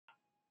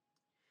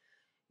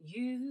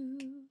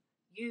You,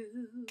 you,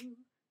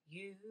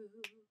 you,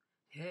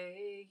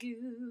 hey,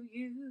 you,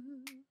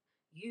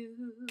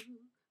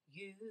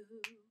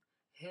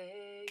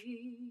 hey,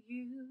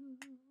 you.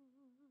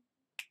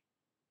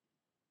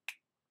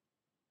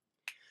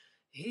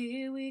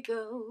 Here we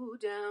go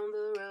down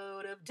the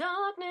road of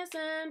darkness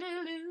and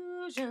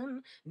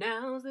illusion.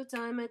 Now's the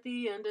time at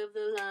the end of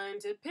the line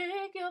to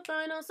pick your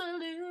final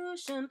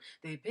solution.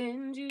 They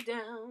pinned you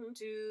down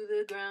to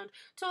the ground,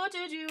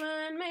 tortured you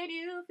and made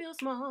you feel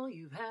small.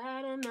 You've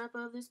had enough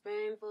of this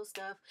painful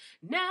stuff.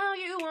 Now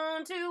you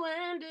want to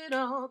end it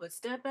all, but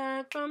step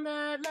back from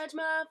that ledge,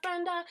 my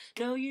friend. I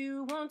know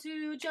you want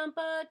to jump,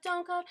 but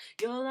don't cut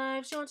your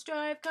life short.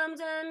 Strife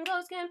comes and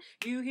goes. Can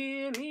you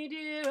hear me,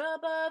 dear?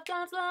 Above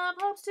God's love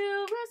hopes to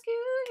rescue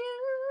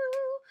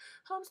you,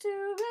 hopes to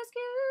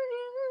rescue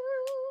you,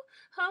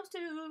 hopes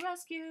to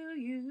rescue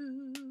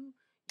you,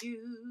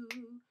 you,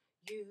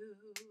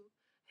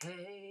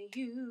 hey,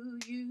 you,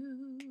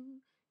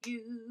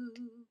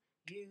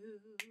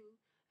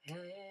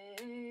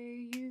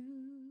 hey, you.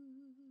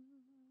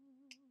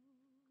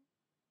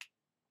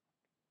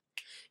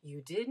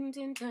 You didn't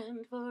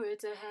intend for it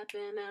to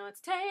happen, now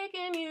it's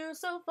taking you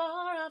so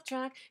far off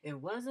track.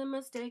 It was a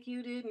mistake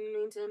you didn't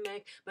mean to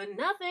make, but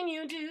nothing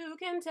you do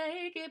can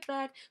take it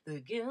back. The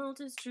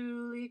guilt is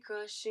truly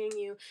crushing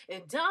you,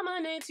 it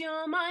dominates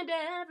your mind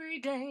every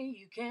day.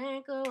 You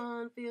can't go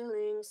on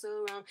feeling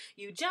so wrong,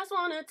 you just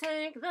want to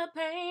take the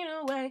pain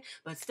away.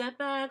 But step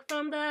back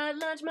from that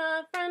ledge,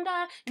 my friend.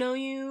 I know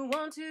you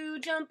want to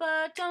jump,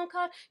 but don't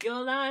cut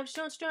your life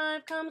short.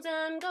 Strife comes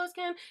and goes.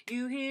 Can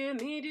you hear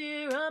me,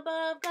 dear?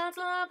 Above God's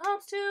love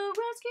hopes to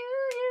rescue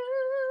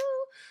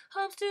you,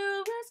 hopes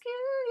to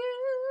rescue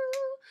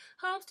you,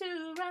 hopes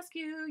to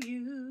rescue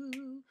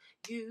you,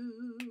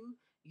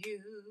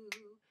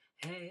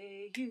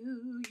 hey,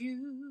 you,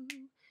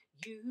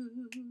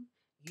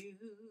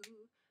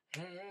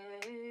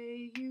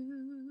 hey,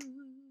 you.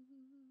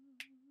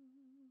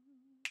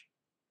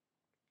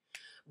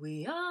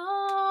 We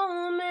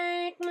all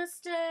make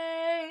mistakes,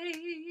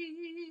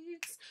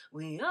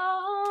 we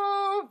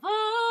all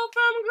fall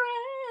from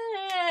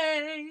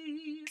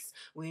grace,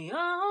 we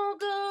all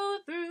go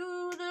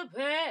through the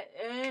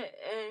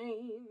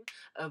pain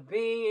of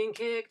being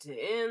kicked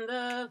in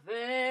the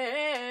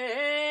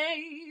face.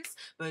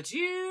 But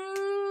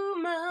you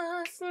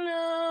must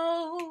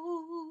know,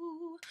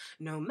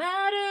 no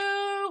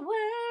matter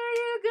where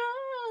you go,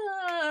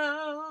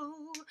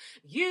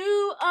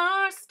 you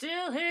are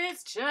still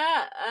his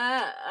child,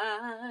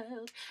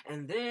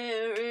 and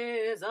there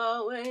is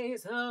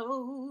always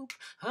hope,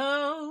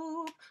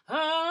 hope,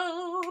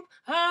 hope,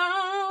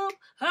 hope,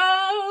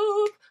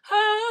 hope,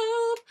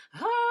 hope,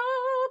 hope,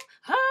 hope,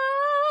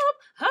 hope,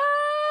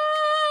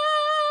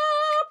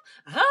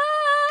 hope.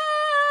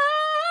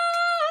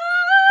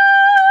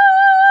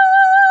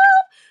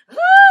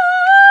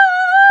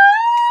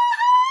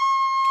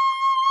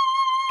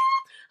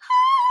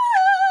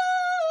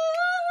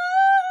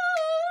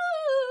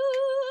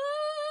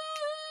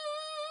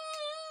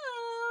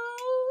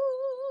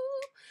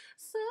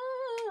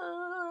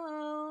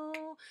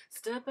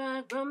 Step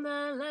back from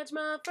the ledge,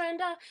 my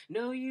friend. I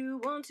know you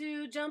want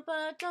to jump,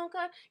 but don't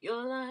cut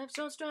your life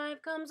short.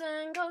 Strife comes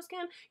and goes.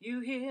 Can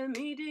you hear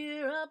me,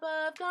 dear?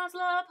 Above God's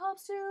love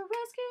hopes to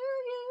rescue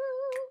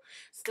you.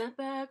 Step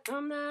back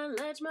from the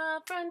ledge, my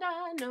friend.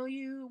 I know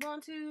you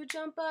want to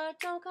jump, but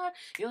don't cut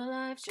your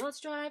life short.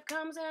 Strife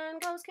comes and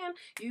goes. Can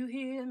you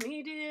hear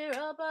me, dear?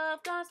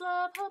 Above God's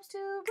love hopes to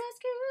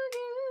rescue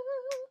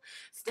you.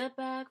 Step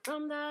back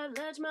from that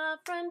ledge, my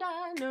friend.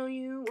 I know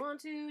you want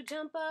to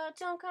jump, but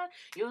don't cut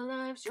your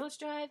life short.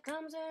 Strife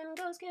comes and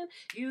goes. Can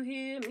you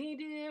hear me,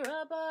 dear?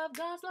 Above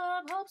God's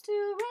love hopes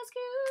to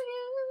rescue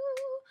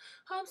you,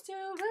 hopes to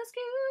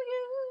rescue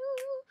you,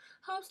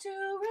 hopes to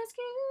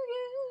rescue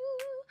you,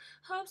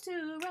 hopes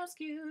to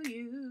rescue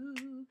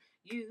you,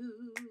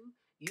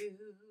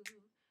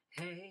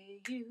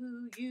 hey,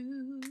 you, hey,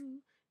 you,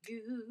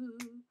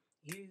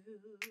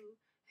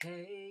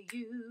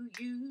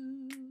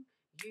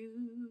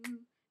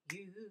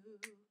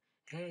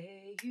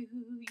 hey,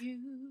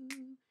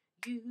 you,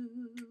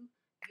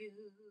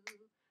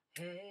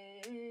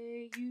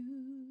 hey, you.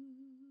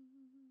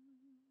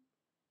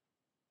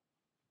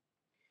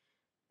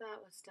 That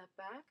was Step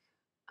Back,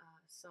 a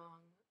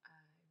song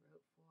I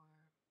wrote for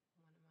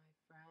one of my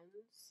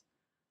friends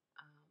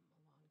a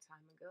long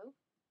time ago,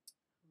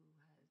 who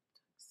had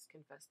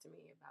confessed to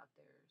me about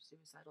their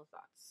suicidal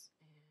thoughts,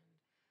 and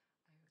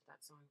I wrote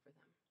that song for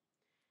them.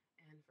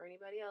 And for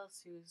anybody else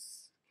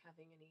who's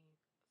having any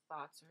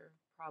thoughts or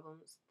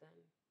problems, then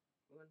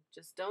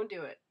just don't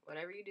do it.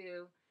 Whatever you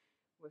do,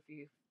 if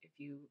you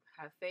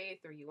have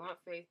faith or you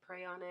want faith,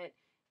 pray on it.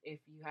 If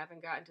you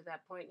haven't gotten to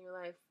that point in your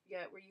life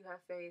yet where you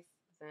have faith,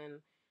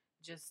 then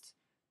just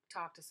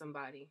talk to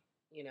somebody.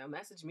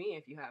 Message me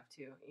if you have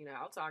to.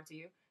 I'll talk to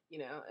you.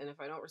 And if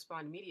I don't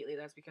respond immediately,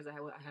 that's because I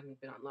haven't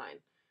been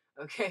online.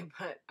 Okay,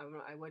 but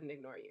I wouldn't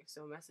ignore you.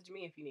 So message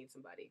me if you need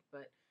somebody,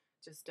 but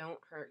just don't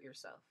hurt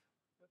yourself.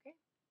 Okay?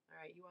 All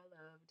right, you are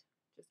loved.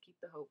 Just keep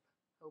the hope.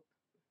 Hope,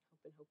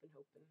 hoping.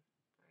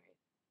 All right.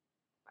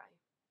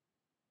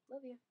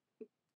 Love you.